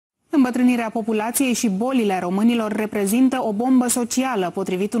Îmbătrânirea populației și bolile românilor reprezintă o bombă socială,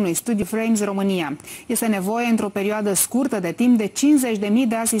 potrivit unui studiu Frames România. Este nevoie, într-o perioadă scurtă de timp, de 50.000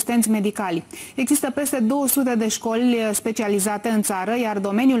 de asistenți medicali. Există peste 200 de școli specializate în țară, iar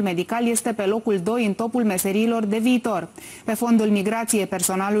domeniul medical este pe locul 2 în topul meseriilor de viitor. Pe fondul migrației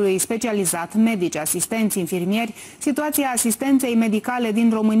personalului specializat, medici, asistenți, infirmieri, situația asistenței medicale din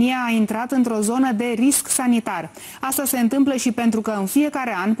România a intrat într-o zonă de risc sanitar. Asta se întâmplă și pentru că în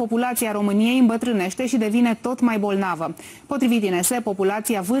fiecare an populația României îmbătrânește și devine tot mai bolnavă. Potrivit INS,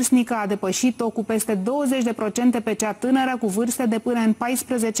 populația vârstnică a depășit-o cu peste 20% pe cea tânără cu vârste de până în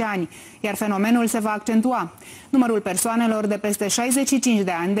 14 ani, iar fenomenul se va accentua. Numărul persoanelor de peste 65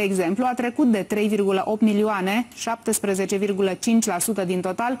 de ani, de exemplu, a trecut de 3,8 milioane, 17,5% din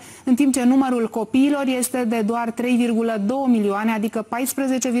total, în timp ce numărul copiilor este de doar 3,2 milioane, adică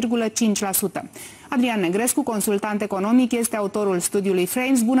 14,5%. Adrian Negrescu, consultant economic, este autorul studiului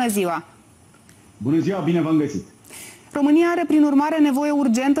Frames. Bună ziua! Bună ziua, bine v-am găsit! România are, prin urmare, nevoie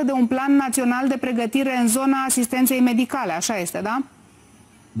urgentă de un plan național de pregătire în zona asistenței medicale, așa este, da?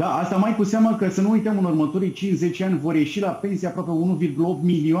 Da, asta mai cu seamă că, să nu uităm, în următorii 50 ani vor ieși la pensie aproape 1,8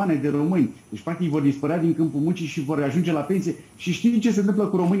 milioane de români. Deci, practic, vor dispărea din câmpul muncii și vor ajunge la pensie. Și știți ce se întâmplă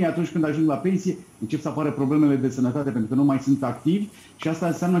cu România atunci când ajung la pensie? Încep să apară problemele de sănătate pentru că nu mai sunt activi și asta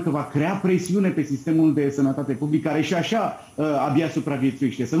înseamnă că va crea presiune pe sistemul de sănătate public, care și așa abia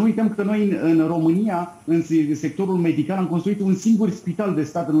supraviețuiește. Să nu uităm că noi în România, în sectorul medical, am construit un singur spital de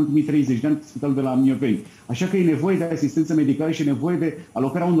stat în ultimii 30 de ani, spitalul de la Mioveni. Așa că e nevoie de asistență medicală și e nevoie de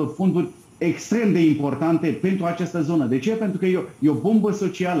alocarea unor fonduri extrem de importante pentru această zonă. De ce? Pentru că e o bombă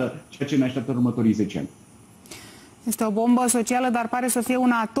socială, ceea ce ne așteaptă în următorii 10 ani. Este o bombă socială, dar pare să fie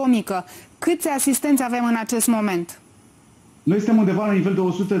una atomică. Câți asistenți avem în acest moment? Noi suntem undeva la nivel de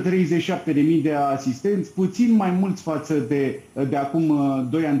 137.000 de asistenți, puțin mai mulți față de acum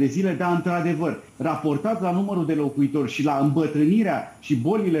 2 ani de zile, dar într-adevăr, raportat la numărul de locuitori și la îmbătrânirea și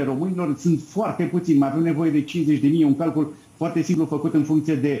bolile românilor, sunt foarte puțini. Mai avem nevoie de 50.000, un calcul foarte simplu făcut în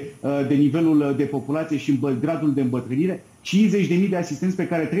funcție de nivelul de populație și gradul de îmbătrânire. 50.000 de asistenți pe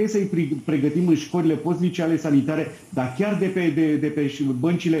care trebuie să-i pregătim în școlile postliceale sanitare, dar chiar de pe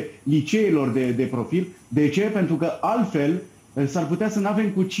băncile liceelor de profil. De ce? Pentru că altfel s-ar putea să nu avem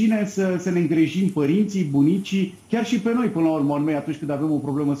cu cine să ne îngrijim părinții, bunicii, chiar și pe noi, până la urmă, atunci când avem o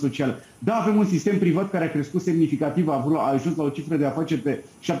problemă socială. Da, avem un sistem privat care a crescut semnificativ, a ajuns la o cifră de afaceri de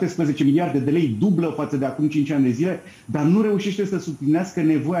 17 miliarde de lei, dublă față de acum 5 ani de zile, dar nu reușește să suplinească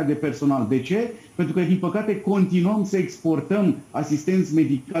nevoia de personal. De ce? Pentru că, din păcate, continuăm să exportăm asistenți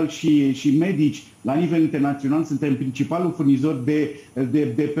medicali și medici la nivel internațional. Suntem principalul furnizor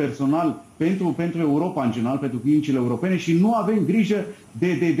de personal pentru Europa în general, pentru clinicile europene și nu avem grijă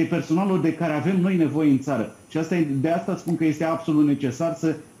de personalul de care avem noi nevoie în țară. Și de asta spun că este absolut necesar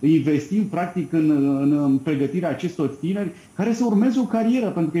să investim practic în pregătirea acestor tineri care să urmeze o carieră,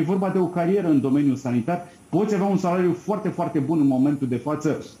 pentru că e vorba de o carieră în domeniul sanitar. Poți avea un salariu foarte, foarte bun în momentul de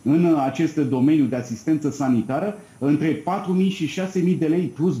față în acest domeniu de asistență sanitară, între 4.000 și 6.000 de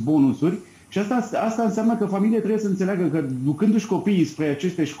lei plus bonusuri. Și asta înseamnă că familia trebuie să înțeleagă că, ducându-și copiii spre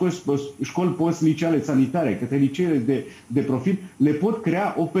aceste școli postliceale sanitare, către liceele de profil, le pot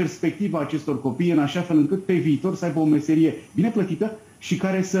crea o perspectivă a acestor copii în așa fel încât pe viitor să aibă o meserie bine plătită și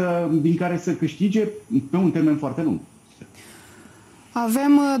din care să câștige pe un termen foarte lung.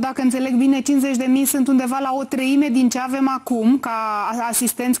 Avem, dacă înțeleg bine, 50.000 sunt undeva la o treime din ce avem acum ca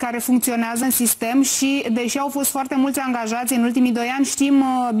asistenți care funcționează în sistem și, deși au fost foarte mulți angajați în ultimii 2 ani, știm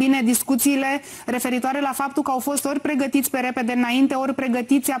bine discuțiile referitoare la faptul că au fost ori pregătiți pe repede înainte, ori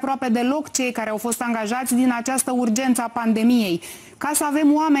pregătiți aproape deloc cei care au fost angajați din această urgență a pandemiei. Ca să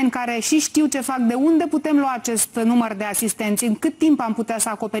avem oameni care și știu ce fac, de unde putem lua acest număr de asistenți? În cât timp am putea să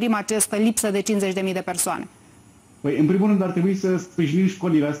acoperim această lipsă de 50.000 de persoane? Păi, în primul rând, ar trebui să sprijinim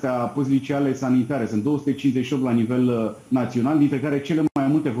școlile astea postliceale sanitare. Sunt 258 la nivel național, dintre care cele mai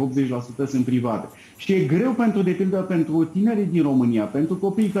multe, 80%, sunt private. Și e greu de pildă, pentru tinerii din România, pentru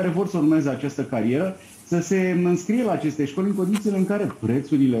copiii care vor să urmeze această carieră, să se înscrie la aceste școli în condițiile în care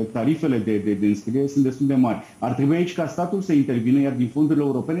prețurile, tarifele de înscriere sunt destul de mari. Ar trebui aici ca statul să intervină, iar din fondurile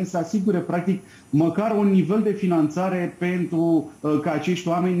europene să asigure, practic, măcar un nivel de finanțare pentru ca acești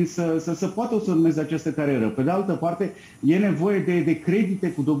oameni să poată să urmeze această carieră. Pe de altă parte, e nevoie de credite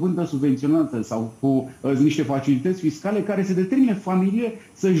cu dobândă subvenționată sau cu niște facilități fiscale care să determine familie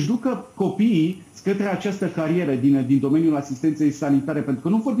să-și ducă copiii către această carieră din domeniul asistenței sanitare, pentru că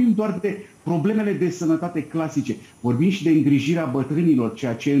nu vorbim doar de problemele de sănătate clasice, vorbim și de îngrijirea bătrânilor,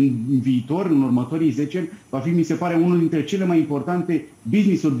 ceea ce în viitor, în următorii 10 ani, va fi, mi se pare, unul dintre cele mai importante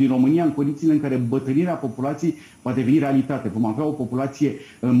business-uri din România în condițiile în care îmbătrânirea populației va deveni realitate. Vom avea o populație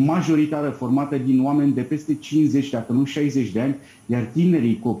majoritară formată din oameni de peste 50, dacă nu 60 de ani, iar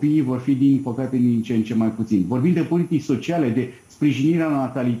tinerii, copiii vor fi, din păcate, din ce în ce mai puțini. Vorbim de politici sociale, de sprijinirea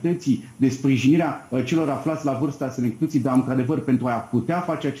natalității, de sprijinirea celor aflați la vârsta senectății, dar, într-adevăr, pentru a putea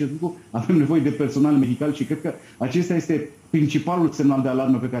face acest lucru, avem nevoie de personal medical și cred că acesta este principalul semnal de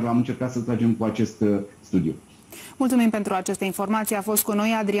alarmă pe care l-am încercat să-l tragem cu acest studiu. Mulțumim pentru aceste informații. A fost cu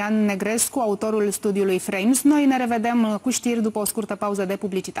noi Adrian Negrescu, autorul studiului Frames. Noi ne revedem cu știri după o scurtă pauză de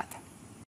publicitate.